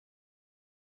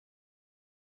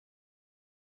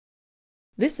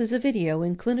This is a video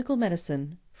in clinical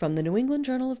medicine from the New England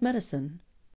Journal of Medicine.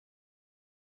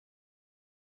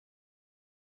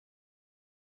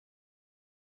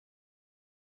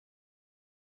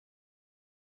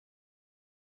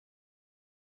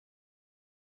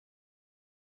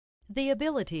 The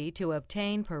ability to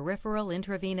obtain peripheral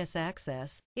intravenous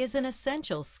access is an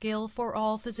essential skill for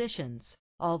all physicians.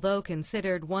 Although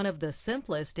considered one of the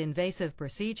simplest invasive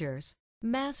procedures,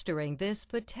 mastering this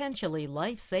potentially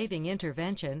life-saving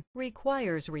intervention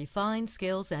requires refined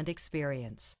skills and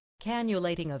experience.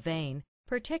 Cannulating a vein,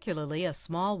 particularly a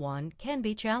small one, can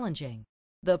be challenging.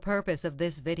 The purpose of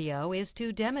this video is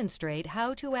to demonstrate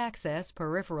how to access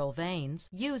peripheral veins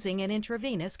using an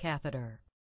intravenous catheter.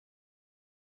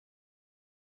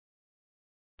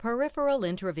 Peripheral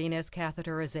intravenous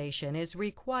catheterization is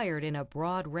required in a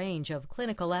broad range of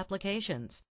clinical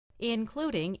applications,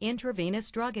 including intravenous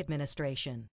drug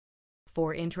administration,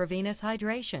 for intravenous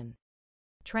hydration,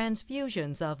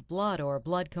 transfusions of blood or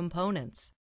blood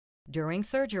components, during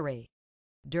surgery,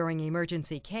 during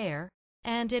emergency care,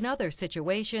 and in other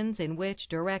situations in which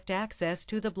direct access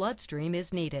to the bloodstream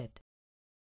is needed.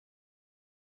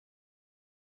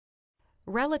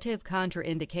 Relative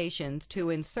contraindications to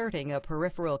inserting a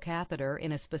peripheral catheter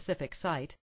in a specific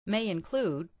site may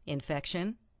include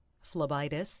infection,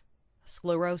 phlebitis,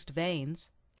 sclerosed veins,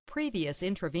 previous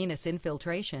intravenous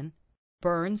infiltration,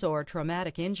 burns or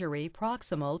traumatic injury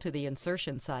proximal to the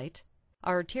insertion site,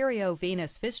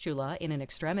 arteriovenous fistula in an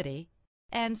extremity,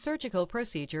 and surgical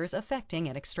procedures affecting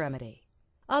an extremity.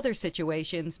 Other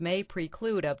situations may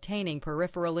preclude obtaining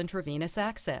peripheral intravenous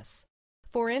access.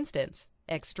 For instance,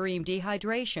 extreme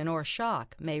dehydration or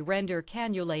shock may render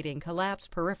cannulating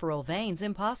collapsed peripheral veins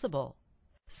impossible.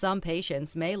 Some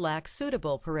patients may lack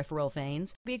suitable peripheral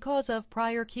veins because of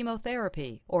prior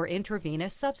chemotherapy or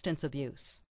intravenous substance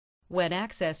abuse. When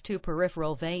access to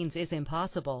peripheral veins is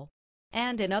impossible,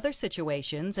 and in other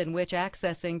situations in which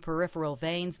accessing peripheral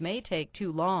veins may take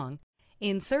too long,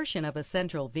 insertion of a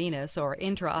central venous or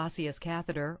intraosseous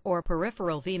catheter or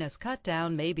peripheral venous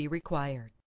cut-down may be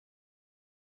required.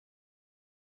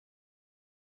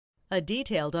 A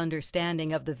detailed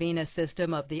understanding of the venous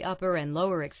system of the upper and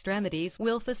lower extremities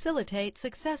will facilitate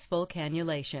successful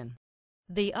cannulation.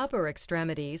 The upper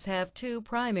extremities have two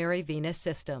primary venous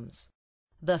systems: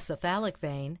 the cephalic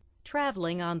vein,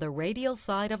 traveling on the radial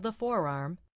side of the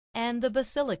forearm, and the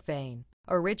basilic vein,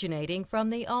 originating from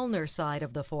the ulnar side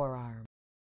of the forearm.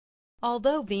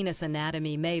 Although venous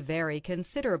anatomy may vary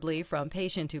considerably from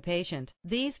patient to patient,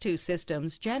 these two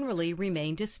systems generally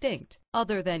remain distinct,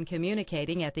 other than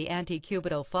communicating at the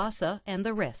antecubital fossa and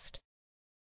the wrist.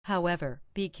 However,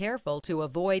 be careful to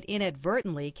avoid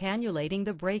inadvertently cannulating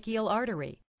the brachial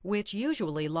artery, which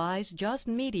usually lies just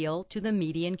medial to the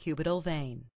median cubital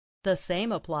vein. The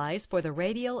same applies for the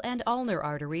radial and ulnar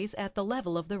arteries at the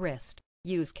level of the wrist.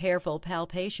 Use careful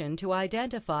palpation to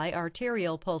identify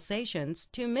arterial pulsations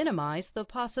to minimize the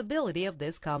possibility of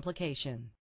this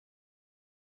complication.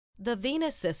 The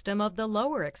venous system of the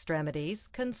lower extremities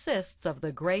consists of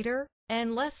the greater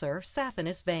and lesser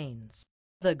saphenous veins.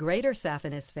 The greater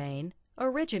saphenous vein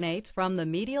originates from the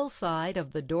medial side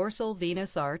of the dorsal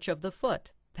venous arch of the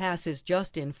foot, passes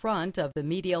just in front of the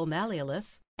medial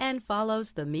malleolus, and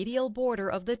follows the medial border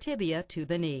of the tibia to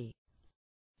the knee.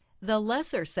 The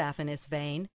lesser saphenous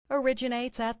vein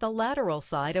originates at the lateral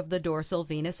side of the dorsal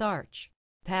venous arch,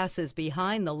 passes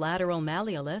behind the lateral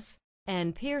malleolus,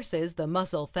 and pierces the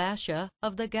muscle fascia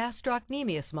of the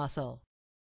gastrocnemius muscle.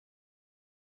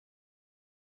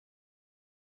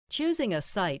 Choosing a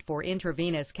site for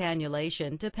intravenous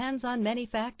cannulation depends on many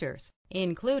factors,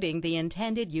 including the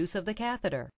intended use of the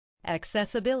catheter,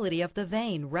 accessibility of the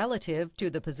vein relative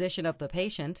to the position of the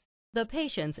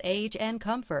patient's age and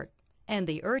comfort, and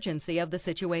the urgency of the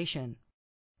situation.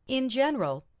 In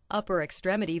general, upper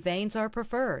extremity veins are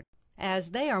preferred,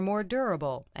 as they are more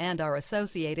durable and are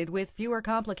associated with fewer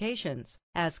complications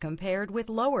as compared with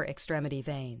lower extremity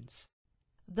veins.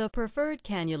 The preferred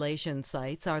cannulation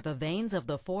sites are the veins of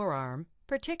the forearm,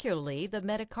 particularly the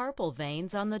metacarpal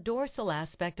veins on the dorsal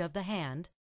aspect of the hand,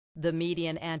 the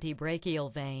median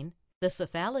antebrachial vein, the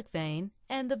cephalic vein,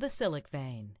 and the basilic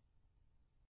vein.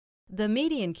 The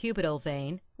median cubital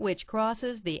vein, which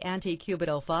crosses the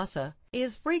antecubital fossa,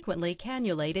 is frequently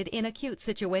cannulated in acute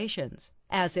situations,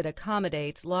 as it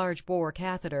accommodates large bore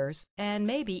catheters and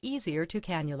may be easier to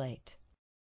cannulate.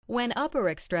 When upper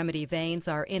extremity veins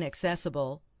are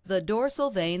inaccessible, the dorsal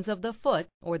veins of the foot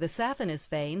or the saphenous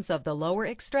veins of the lower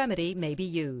extremity may be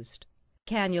used.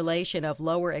 Cannulation of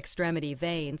lower extremity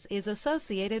veins is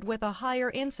associated with a higher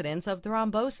incidence of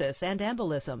thrombosis and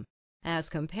embolism, as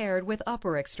compared with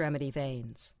upper extremity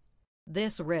veins.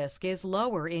 This risk is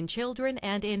lower in children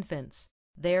and infants.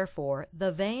 Therefore,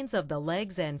 the veins of the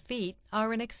legs and feet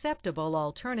are an acceptable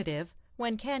alternative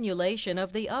when cannulation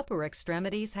of the upper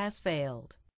extremities has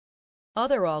failed.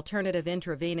 Other alternative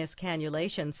intravenous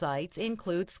cannulation sites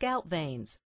include scalp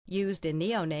veins, used in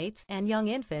neonates and young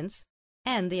infants,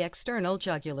 and the external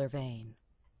jugular vein.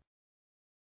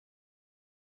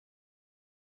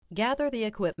 Gather the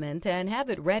equipment and have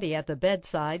it ready at the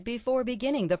bedside before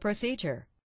beginning the procedure.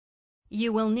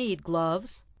 You will need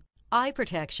gloves, eye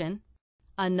protection,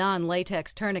 a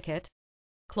non-latex tourniquet,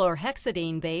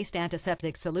 chlorhexidine-based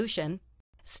antiseptic solution,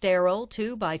 sterile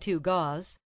 2x2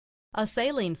 gauze, a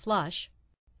saline flush,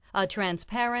 a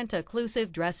transparent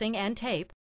occlusive dressing and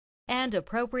tape, and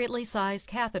appropriately sized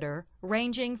catheter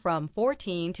ranging from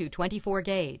 14 to 24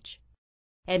 gauge,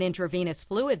 an intravenous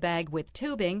fluid bag with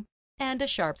tubing, and a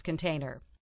sharps container.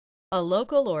 A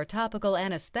local or topical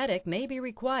anesthetic may be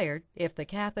required if the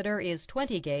catheter is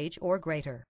 20 gauge or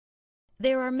greater.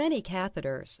 There are many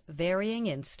catheters varying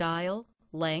in style,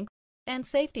 length, and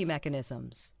safety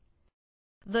mechanisms.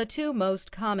 The two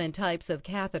most common types of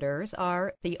catheters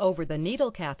are the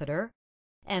over-the-needle catheter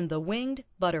and the winged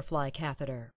butterfly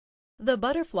catheter. The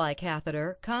butterfly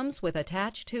catheter comes with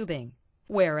attached tubing,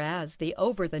 whereas the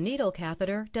over-the-needle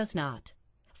catheter does not.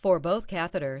 For both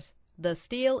catheters, the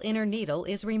steel inner needle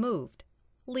is removed,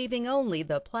 leaving only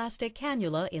the plastic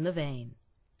cannula in the vein.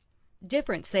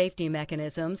 Different safety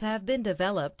mechanisms have been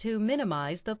developed to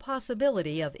minimize the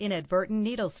possibility of inadvertent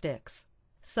needle sticks.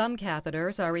 Some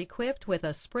catheters are equipped with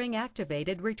a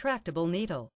spring-activated retractable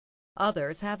needle.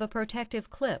 Others have a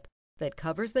protective clip that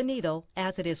covers the needle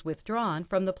as it is withdrawn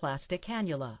from the plastic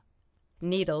cannula.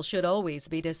 Needles should always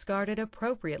be discarded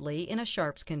appropriately in a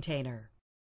sharps container.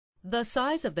 The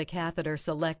size of the catheter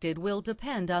selected will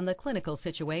depend on the clinical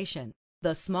situation.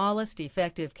 The smallest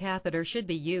effective catheter should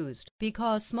be used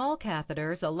because small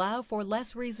catheters allow for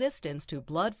less resistance to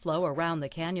blood flow around the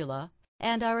cannula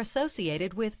and are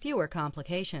associated with fewer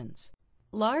complications.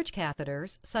 Large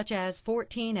catheters, such as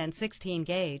 14 and 16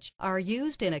 gauge, are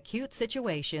used in acute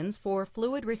situations for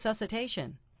fluid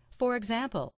resuscitation. For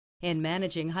example, in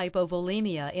managing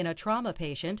hypovolemia in a trauma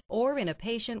patient or in a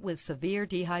patient with severe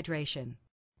dehydration.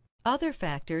 Other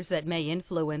factors that may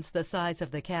influence the size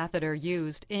of the catheter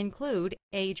used include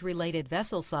age-related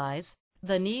vessel size,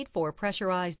 the need for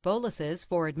pressurized boluses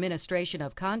for administration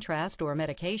of contrast or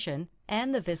medication,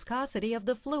 and the viscosity of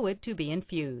the fluid to be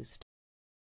infused.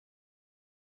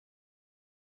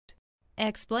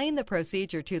 Explain the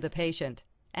procedure to the patient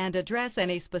and address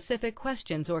any specific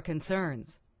questions or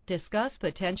concerns. Discuss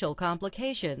potential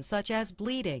complications such as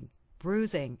bleeding,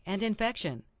 bruising, and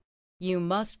infection. You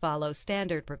must follow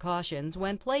standard precautions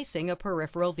when placing a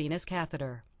peripheral venous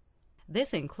catheter.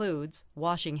 This includes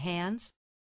washing hands,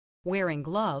 wearing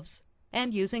gloves,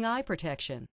 and using eye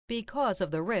protection because of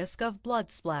the risk of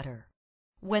blood splatter.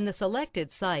 When the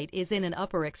selected site is in an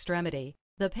upper extremity,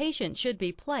 the patient should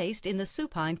be placed in the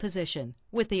supine position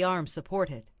with the arms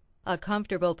supported. A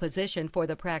comfortable position for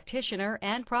the practitioner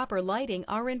and proper lighting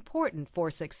are important for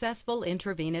successful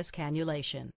intravenous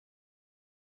cannulation.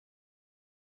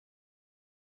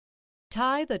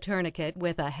 Tie the tourniquet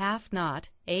with a half knot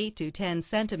 8 to 10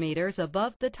 centimeters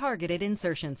above the targeted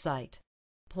insertion site.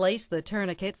 Place the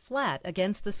tourniquet flat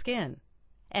against the skin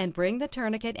and bring the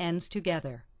tourniquet ends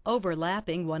together,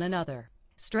 overlapping one another.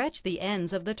 Stretch the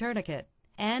ends of the tourniquet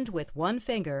and with one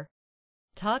finger,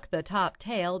 tuck the top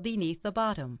tail beneath the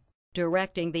bottom,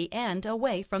 directing the end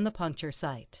away from the puncture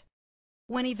site.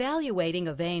 When evaluating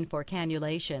a vein for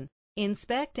cannulation,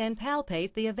 inspect and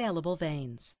palpate the available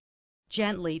veins.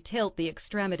 Gently tilt the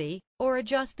extremity or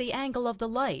adjust the angle of the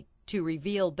light to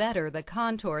reveal better the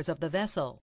contours of the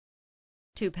vessel.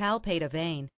 To palpate a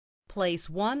vein, place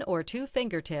 1 or 2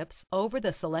 fingertips over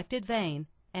the selected vein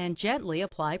and gently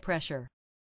apply pressure.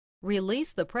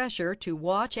 Release the pressure to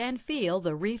watch and feel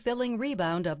the refilling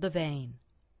rebound of the vein.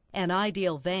 An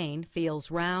ideal vein feels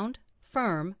round,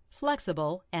 firm,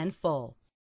 flexible, and full.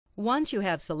 Once you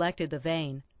have selected the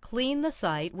vein, clean the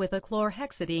site with a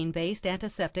chlorhexidine-based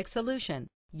antiseptic solution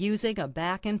using a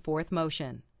back and forth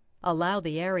motion. Allow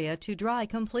the area to dry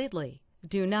completely.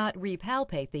 Do not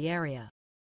repalpate the area.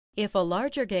 If a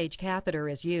larger gauge catheter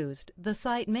is used, the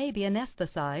site may be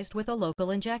anesthetized with a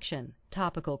local injection,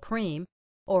 topical cream,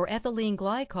 or ethylene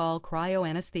glycol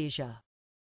cryoanesthesia.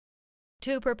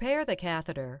 To prepare the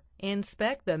catheter,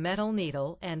 inspect the metal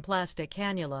needle and plastic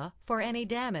cannula for any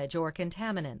damage or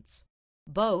contaminants.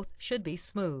 Both should be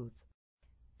smooth.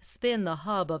 Spin the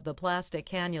hub of the plastic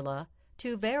cannula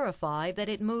to verify that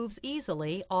it moves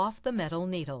easily off the metal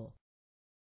needle.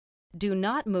 Do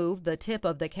not move the tip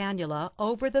of the cannula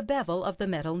over the bevel of the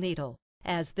metal needle.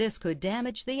 as this could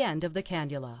damage the end of the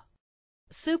cannula.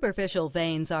 Superficial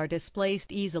veins are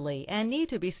displaced easily and need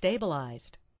to be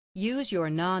stabilized. Use your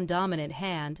non-dominant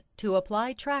hand to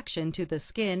apply traction to the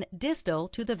skin distal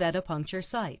to the venipuncture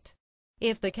site.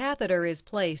 If the catheter is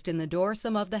placed in the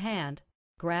dorsum of the hand,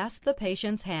 grasp the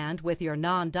patient's hand with your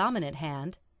non-dominant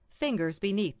hand, fingers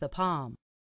beneath the palm.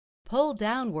 Pull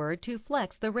downward to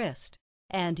flex the wrist,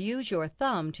 and use your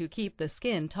thumb to keep the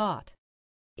skin taut.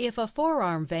 If a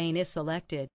forearm vein is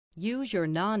selected, use your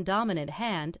non-dominant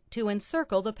hand to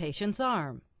encircle the patient's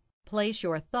arm. Place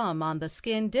your thumb on the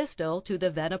skin distal to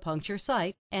the venipuncture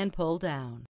site and pull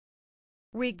down.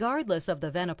 Regardless of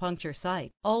the venipuncture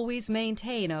site, always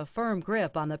maintain a firm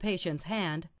grip on the patient's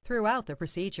hand throughout the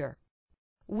procedure.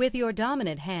 With your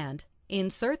dominant hand,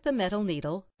 insert the metal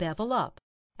needle bevel up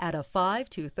at a 5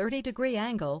 to 30 degree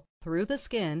angle through the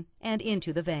skin and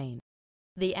into the vein.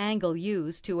 The angle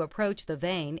used to approach the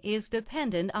vein is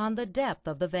dependent on the depth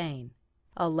of the vein.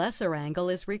 A lesser angle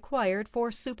is required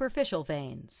for superficial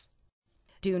veins.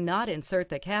 Do not insert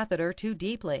the catheter too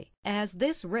deeply, as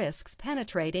this risks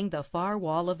penetrating the far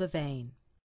wall of the vein.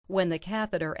 When the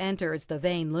catheter enters the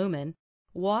vein lumen,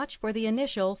 watch for the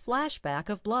initial flashback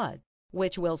of blood,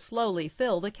 which will slowly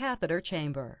fill the catheter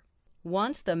chamber.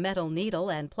 Once the metal needle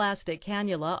and plastic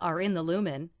cannula are in the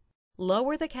lumen,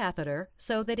 lower the catheter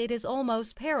so that it is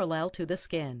almost parallel to the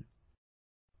skin.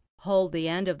 Hold the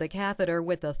end of the catheter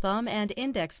with the thumb and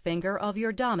index finger of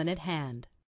your dominant hand.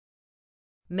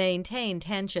 Maintain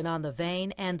tension on the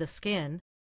vein and the skin,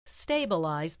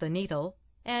 stabilize the needle,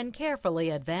 and carefully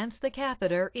advance the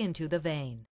catheter into the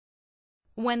vein.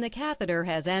 When the catheter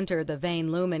has entered the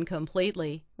vein lumen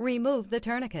completely, remove the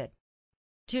tourniquet.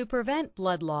 To prevent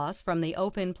blood loss from the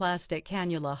open plastic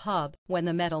cannula hub when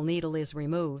the metal needle is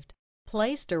removed,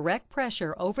 place direct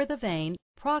pressure over the vein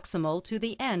proximal to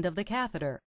the end of the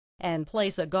catheter, and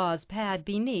place a gauze pad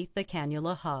beneath the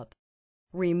cannula hub.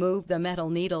 Remove the metal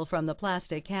needle from the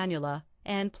plastic cannula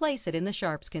and place it in the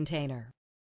sharps container.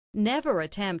 Never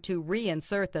attempt to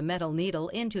reinsert the metal needle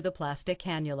into the plastic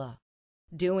cannula.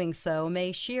 Doing so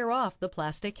may shear off the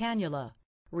plastic cannula,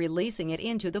 releasing it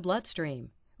into the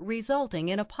bloodstream, resulting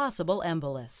in a possible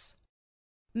embolus.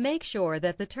 Make sure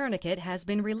that the tourniquet has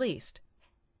been released,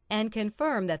 and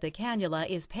confirm that the cannula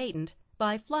is patent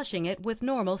by flushing it with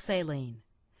normal saline.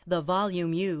 The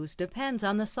volume used depends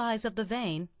on the size of the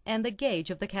vein and the gauge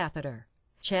of the catheter.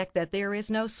 Check that there is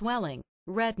no swelling,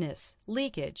 redness,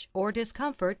 leakage, or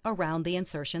discomfort around the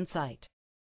insertion site.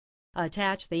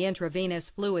 Attach the intravenous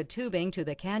fluid tubing to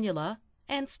the cannula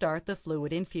and start the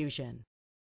fluid infusion.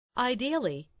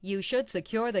 Ideally, you should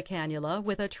secure the cannula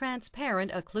with a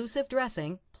transparent occlusive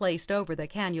dressing placed over the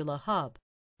cannula hub.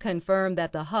 Confirm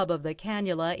that the hub of the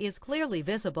cannula is clearly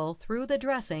visible through the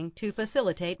dressing to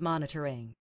facilitate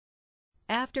monitoring.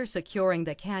 After securing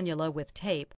the cannula with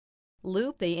tape,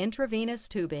 loop the intravenous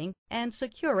tubing and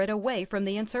secure it away from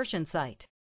the insertion site.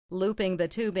 Looping the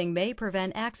tubing may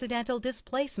prevent accidental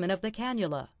displacement of the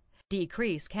cannula,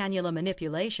 decrease cannula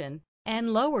manipulation,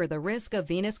 and lower the risk of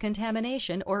venous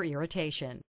contamination or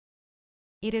irritation.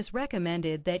 It is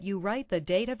recommended that you write the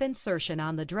date of insertion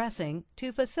on the dressing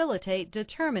to facilitate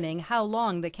determining how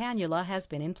long the cannula has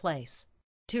been in place.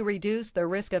 To reduce the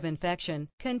risk of infection,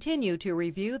 continue to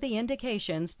review the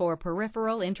indications for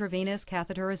peripheral intravenous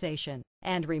catheterization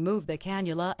and remove the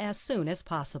cannula as soon as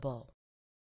possible.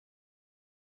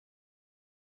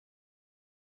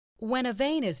 When a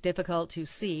vein is difficult to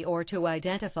see or to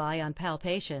identify on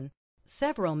palpation,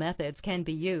 several methods can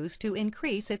be used to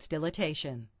increase its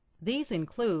dilatation. These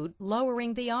include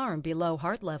lowering the arm below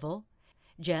heart level,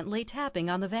 gently tapping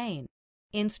on the vein,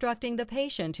 instructing the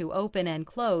patient to open and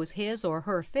close his or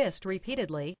her fist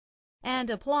repeatedly, and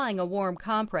applying a warm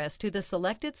compress to the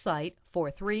selected site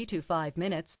for 3 to 5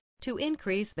 minutes to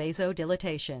increase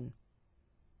vasodilatation.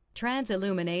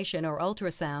 Transillumination or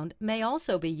ultrasound may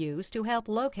also be used to help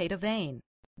locate a vein.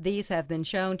 These have been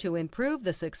shown to improve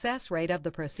the success rate of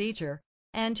the procedure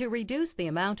and to reduce the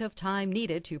amount of time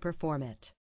needed to perform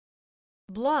it.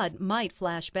 Blood might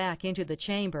flash back into the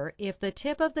chamber if the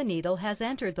tip of the needle has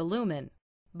entered the lumen,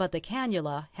 but the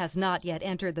cannula has not yet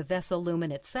entered the vessel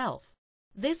lumen itself.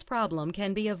 This problem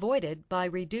can be avoided by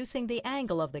reducing the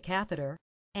angle of the catheter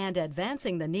and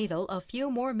advancing the needle a few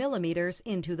more millimeters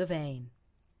into the vein.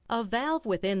 A valve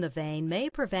within the vein may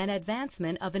prevent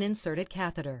advancement of an inserted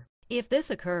catheter. If this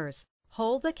occurs,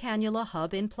 hold the cannula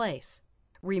hub in place,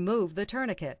 remove the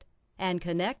tourniquet, and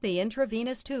connect the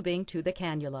intravenous tubing to the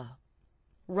cannula.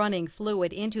 Running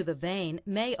fluid into the vein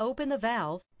may open the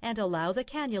valve and allow the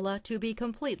cannula to be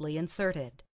completely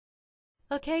inserted.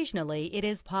 Occasionally, it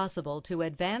is possible to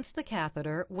advance the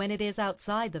catheter when it is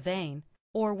outside the vein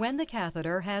or when the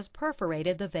catheter has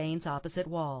perforated the vein's opposite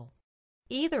wall.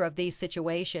 Either of these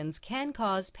situations can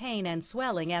cause pain and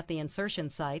swelling at the insertion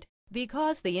site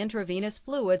because the intravenous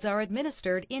fluids are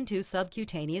administered into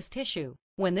subcutaneous tissue.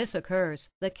 When this occurs,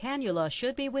 the cannula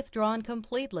should be withdrawn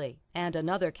completely and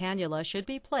another cannula should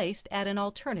be placed at an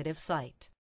alternative site.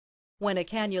 When a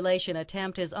cannulation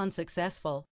attempt is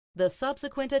unsuccessful, the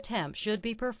subsequent attempt should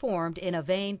be performed in a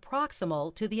vein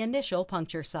proximal to the initial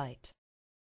puncture site.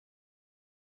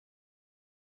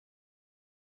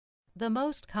 The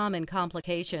most common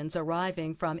complications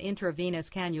arising from intravenous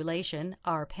cannulation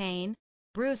are pain,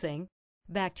 bruising,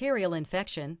 bacterial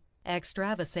infection,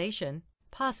 extravasation,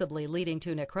 possibly leading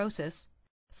to necrosis,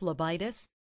 phlebitis,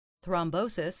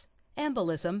 thrombosis,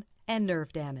 embolism, and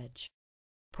nerve damage.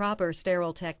 Proper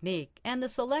sterile technique and the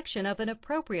selection of an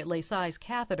appropriately sized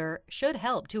catheter should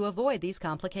help to avoid these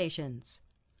complications.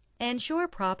 Ensure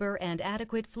proper and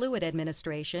adequate fluid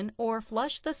administration or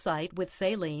flush the site with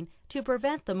saline to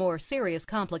prevent the more serious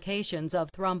complications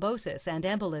of thrombosis and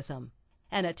embolism.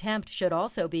 An attempt should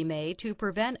also be made to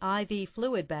prevent IV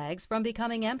fluid bags from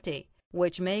becoming empty,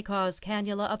 which may cause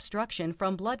cannula obstruction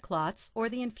from blood clots or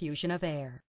the infusion of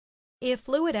air. If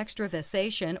fluid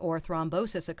extravasation or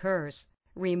thrombosis occurs,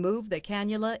 remove the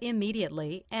cannula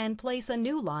immediately and place a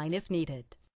new line if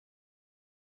needed.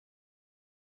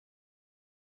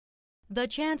 The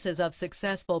chances of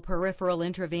successful peripheral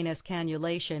intravenous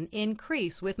cannulation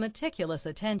increase with meticulous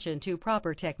attention to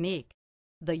proper technique,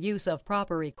 the use of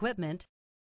proper equipment,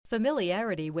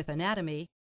 familiarity with anatomy,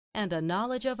 and a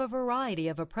knowledge of a variety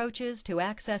of approaches to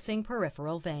accessing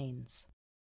peripheral veins.